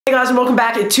Hey guys, and welcome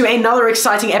back to another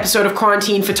exciting episode of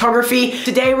Quarantine Photography.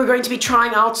 Today we're going to be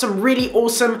trying out some really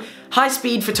awesome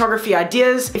high-speed photography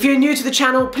ideas. If you're new to the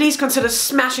channel, please consider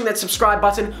smashing that subscribe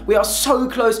button. We are so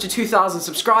close to 2,000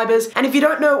 subscribers. And if you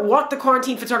don't know what the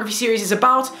Quarantine Photography series is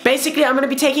about, basically I'm going to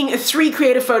be taking 3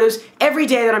 creative photos every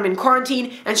day that I'm in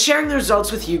quarantine and sharing the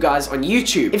results with you guys on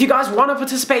YouTube. If you guys want to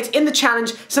participate in the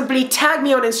challenge, simply tag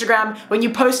me on Instagram when you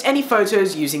post any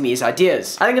photos using these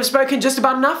ideas. I think I've spoken just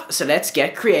about enough, so let's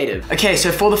get creative. Okay,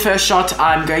 so for the first shot,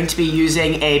 I'm going to be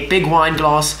using a big wine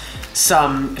glass,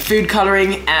 some food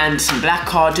coloring, and some black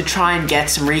card to try and get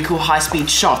some really cool high-speed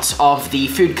shots of the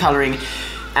food coloring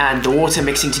and the water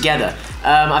mixing together.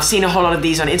 I've seen a whole lot of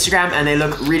these on Instagram and they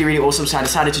look really, really awesome, so I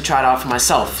decided to try it out for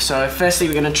myself. So firstly,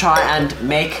 we're gonna try and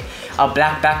make our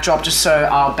black backdrop just so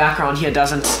our background here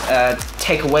doesn't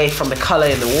take away from the color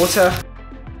in the water.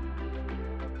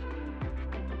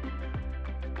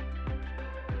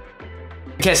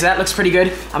 Okay, so that looks pretty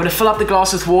good. I'm gonna fill up the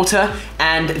glass with water,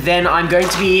 and then I'm going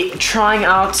to be trying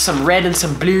out some red and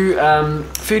some blue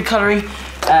food coloring,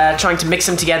 trying to mix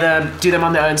them together, do them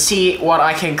on their own, see what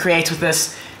I can create with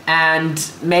this, and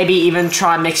maybe even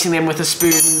try mixing them with a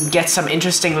spoon, get some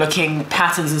interesting looking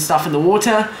patterns and stuff in the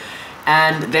water.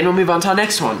 And then we'll move on to our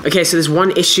next one. Okay, so there's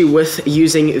one issue with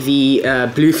using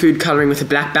the blue food coloring with a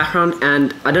black background,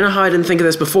 and I don't know how I didn't think of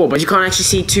this before, but you can't actually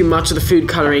see too much of the food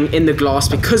coloring in the glass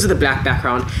because of the black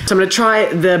background. So I'm gonna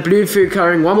try the blue food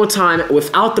coloring one more time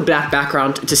without the black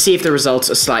background to see if the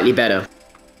results are slightly better.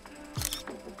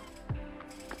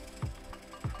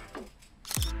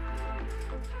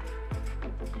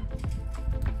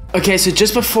 Okay, so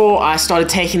just before I started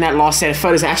taking that last set of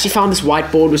photos, I actually found this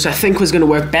whiteboard, which I think was going to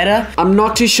work better. I'm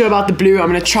not too sure about the blue. I'm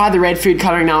going to try the red food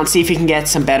coloring now and see if we can get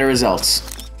some better results.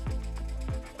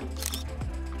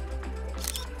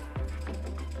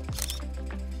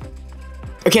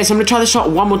 Okay, so I'm going to try the shot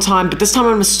one more time, but this time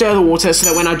I'm going to stir the water so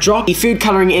that when I drop the food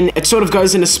coloring in, it sort of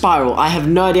goes in a spiral. I have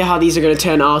no idea how these are going to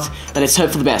turn out, but let's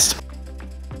hope for the best.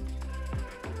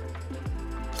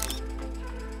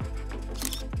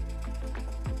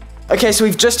 Okay, so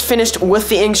we've just finished with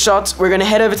the ink shot. We're gonna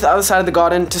head over to the other side of the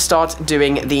garden to start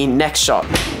doing the next shot.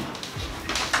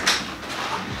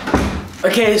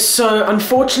 Okay, so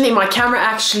unfortunately my camera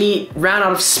actually ran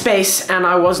out of space and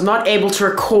I was not able to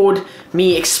record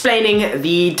me explaining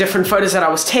the different photos that I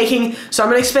was taking. So I'm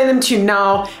gonna explain them to you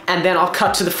now and then I'll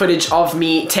cut to the footage of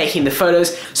me taking the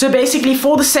photos. So basically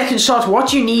for the second shot,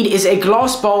 what you need is a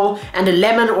glass bowl and a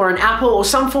lemon or an apple or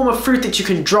some form of fruit that you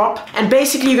can drop. And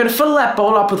basically you're gonna fill that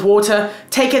bowl up with water,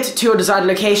 take it to your desired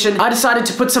location. I decided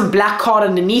to put some black card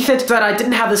underneath it so that I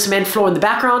didn't have the cement floor in the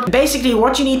background. Basically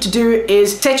what you need to do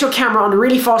is set your camera on a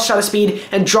really fast shutter speed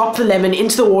and drop the lemon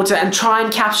into the water and try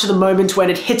and capture the moment when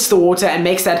it hits the water and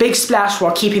makes that big splash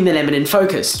while keeping the lemon in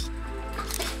focus.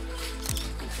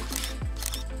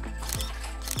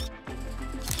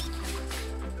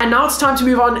 And now it's time to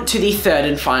move on to the third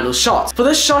and final shot. For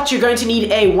this shot, you're going to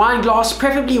need a wine glass,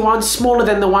 preferably one smaller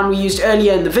than the one we used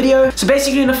earlier in the video. So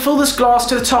basically you're gonna fill this glass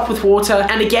to the top with water,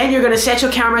 and again you're gonna set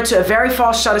your camera to a very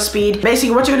fast shutter speed.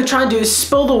 Basically what you're gonna try and do is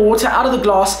spill the water out of the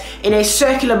glass in a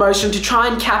circular motion to try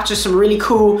and capture some really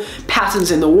cool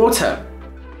patterns in the water.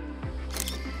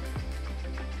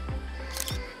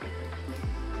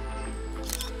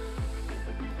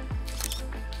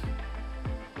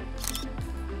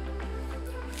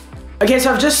 Okay,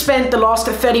 so I've just spent the last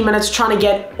 30 minutes trying to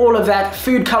get all of that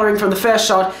food coloring from the first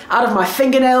shot out of my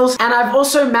fingernails, and I've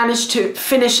also managed to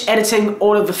finish editing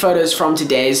all of the photos from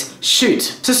today's shoot.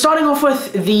 So starting off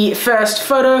with the first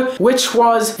photo, which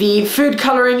was the food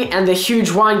coloring and the huge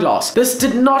wine glass. This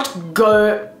did not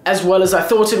go as well as I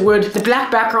thought it would. The black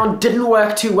background didn't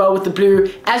work too well with the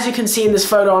blue. As you can see in this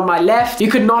photo on my left, you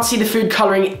could not see the food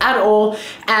coloring at all,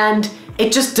 and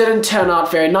it just didn't turn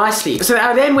out very nicely. So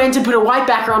I then went and put a white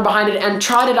background behind it and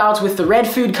tried it out with the red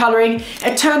food coloring.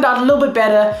 It turned out a little bit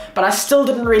better, but I still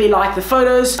didn't really like the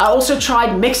photos. I also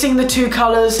tried mixing the two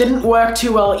colors, didn't work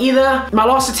too well either. My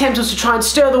last attempt was to try and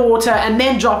stir the water and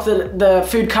then drop the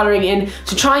food coloring in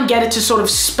to try and get it to sort of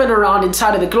spin around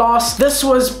inside of the glass. This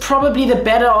was probably the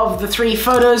better of the 3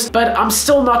 photos, but I'm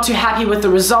still not too happy with the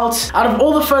results. Out of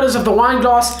all the photos of the wine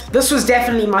glass, this was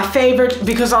definitely my favorite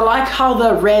because I like how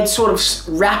the red sort of ropes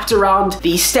wrapped around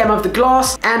the stem of the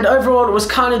glass, and overall it was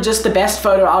kind of just the best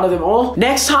photo out of them all.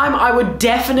 Next time I would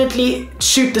definitely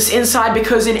shoot this inside,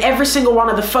 because in every single one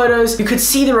of the photos you could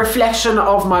see the reflection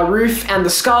of my roof and the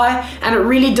sky, and it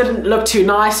really didn't look too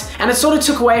nice, and it sort of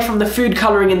took away from the food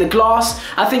coloring in the glass.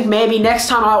 I think maybe next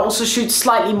time I'll also shoot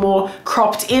slightly more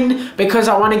cropped in, because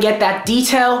I want to get that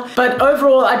detail. But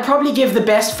overall I'd probably give the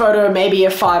best photo maybe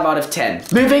a 5 out of 10.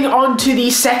 Moving on to the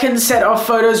second set of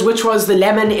photos, which was the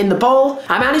lemon in the bowl.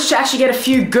 I managed to actually get a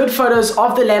few good photos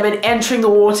of the lemon entering the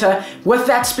water with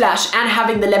that splash and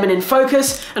having the lemon in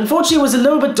focus. Unfortunately it was a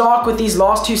little bit dark with these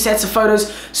last two sets of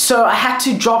photos, so I had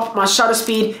to drop my shutter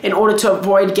speed in order to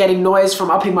avoid getting noise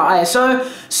from upping my ISO.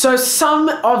 So some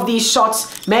of these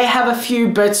shots may have a few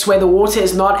bits where the water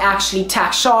is not actually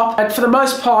tack sharp, but for the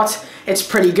most part it's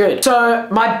pretty good. So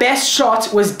my best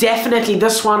shot was definitely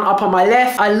this one up on my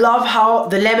left. I love how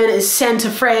the lemon is center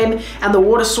frame and the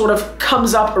water sort of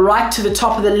comes up right to the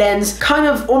top of the lens, kind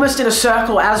of almost in a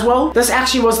circle as well. This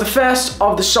actually was the first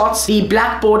of the shots. The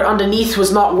blackboard underneath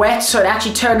was not wet, so it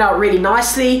actually turned out really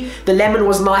nicely. The lemon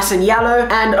was nice and yellow,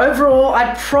 and overall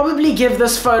I'd probably give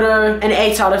this photo an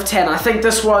 8 out of 10. I think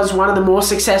this was one of the more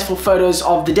successful photos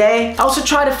of the day. I also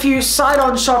tried a few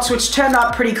side-on shots which turned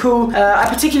out pretty cool. I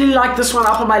particularly like this one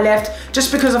up on my left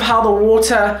just because of how the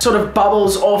water sort of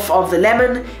bubbles off of the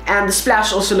lemon, and the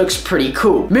splash also looks pretty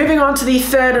cool. Moving on to the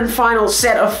third and final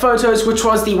set of photos, which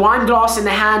was the wine glass in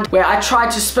the hand, where I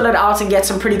tried to spill it out and get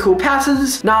some pretty cool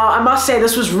patterns. Now I must say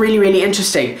this was really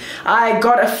interesting. I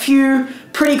got a few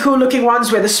pretty cool looking ones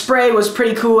where the spray was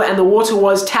pretty cool and the water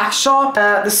was tack sharp.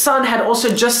 The sun had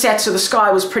also just set, so the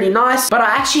sky was pretty nice. But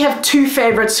I actually have two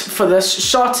favorites for this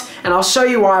shot, and I'll show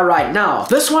you why right now.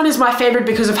 This one is my favorite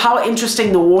because of how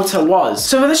interesting the water was.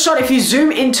 So for this shot, if you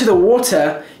zoom into the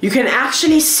water, you can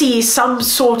actually see some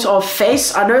sort of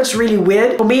face. I know it's really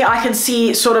weird. For me, I can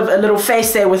see sort of a little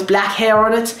face there with black hair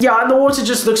on it. Yeah, and the water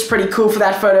just looks pretty cool for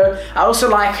that photo. I also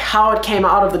like how it came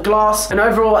out of the glass, and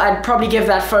overall I'd probably give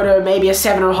that photo maybe a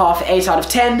 7.5, 8 out of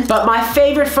 10. But my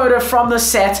favorite photo from the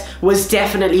set was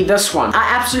definitely this one. I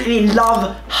absolutely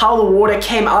love how the water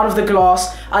came out of the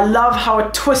glass. I love how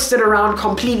it twisted around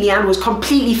completely and was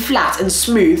completely flat and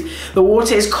smooth. The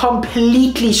water is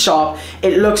completely sharp.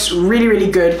 It looks really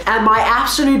good. And my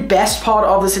absolute best part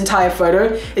of this entire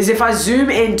photo is if I zoom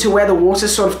into where the water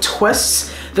sort of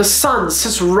twists, the sun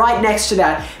sits right next to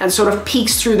that and sort of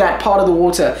peeks through that part of the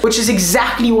water, which is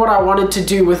exactly what I wanted to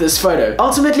do with this photo.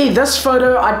 Ultimately, this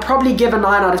photo I'd probably give a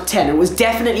 9 out of 10. It was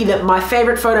definitely my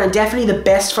favorite photo and definitely the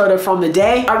best photo from the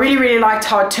day. I really liked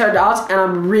how it turned out, and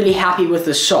I'm really happy with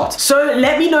this shot. So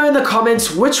let me know in the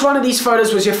comments which one of these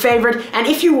photos was your favorite, and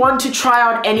if you want to try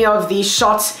out any of these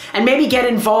shots and maybe get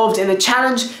involved in the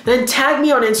challenge, then tag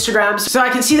me on Instagram so I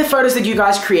can see the photos that you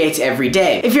guys create every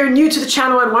day. If you're new to the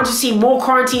channel and want to see more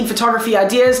quarantine photography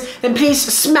ideas, then please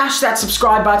smash that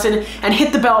subscribe button and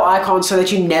hit the bell icon so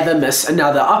that you never miss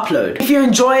another upload. If you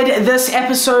enjoyed this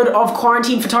episode of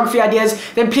Quarantine Photography Ideas,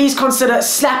 then please consider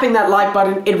slapping that like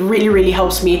button. It really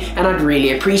helps me, and I'd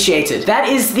really appreciate it. That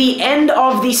is the end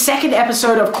of the second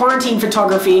episode of Quarantine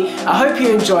Photography. I hope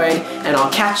you enjoyed, and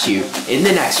I'll catch you in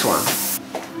the next one.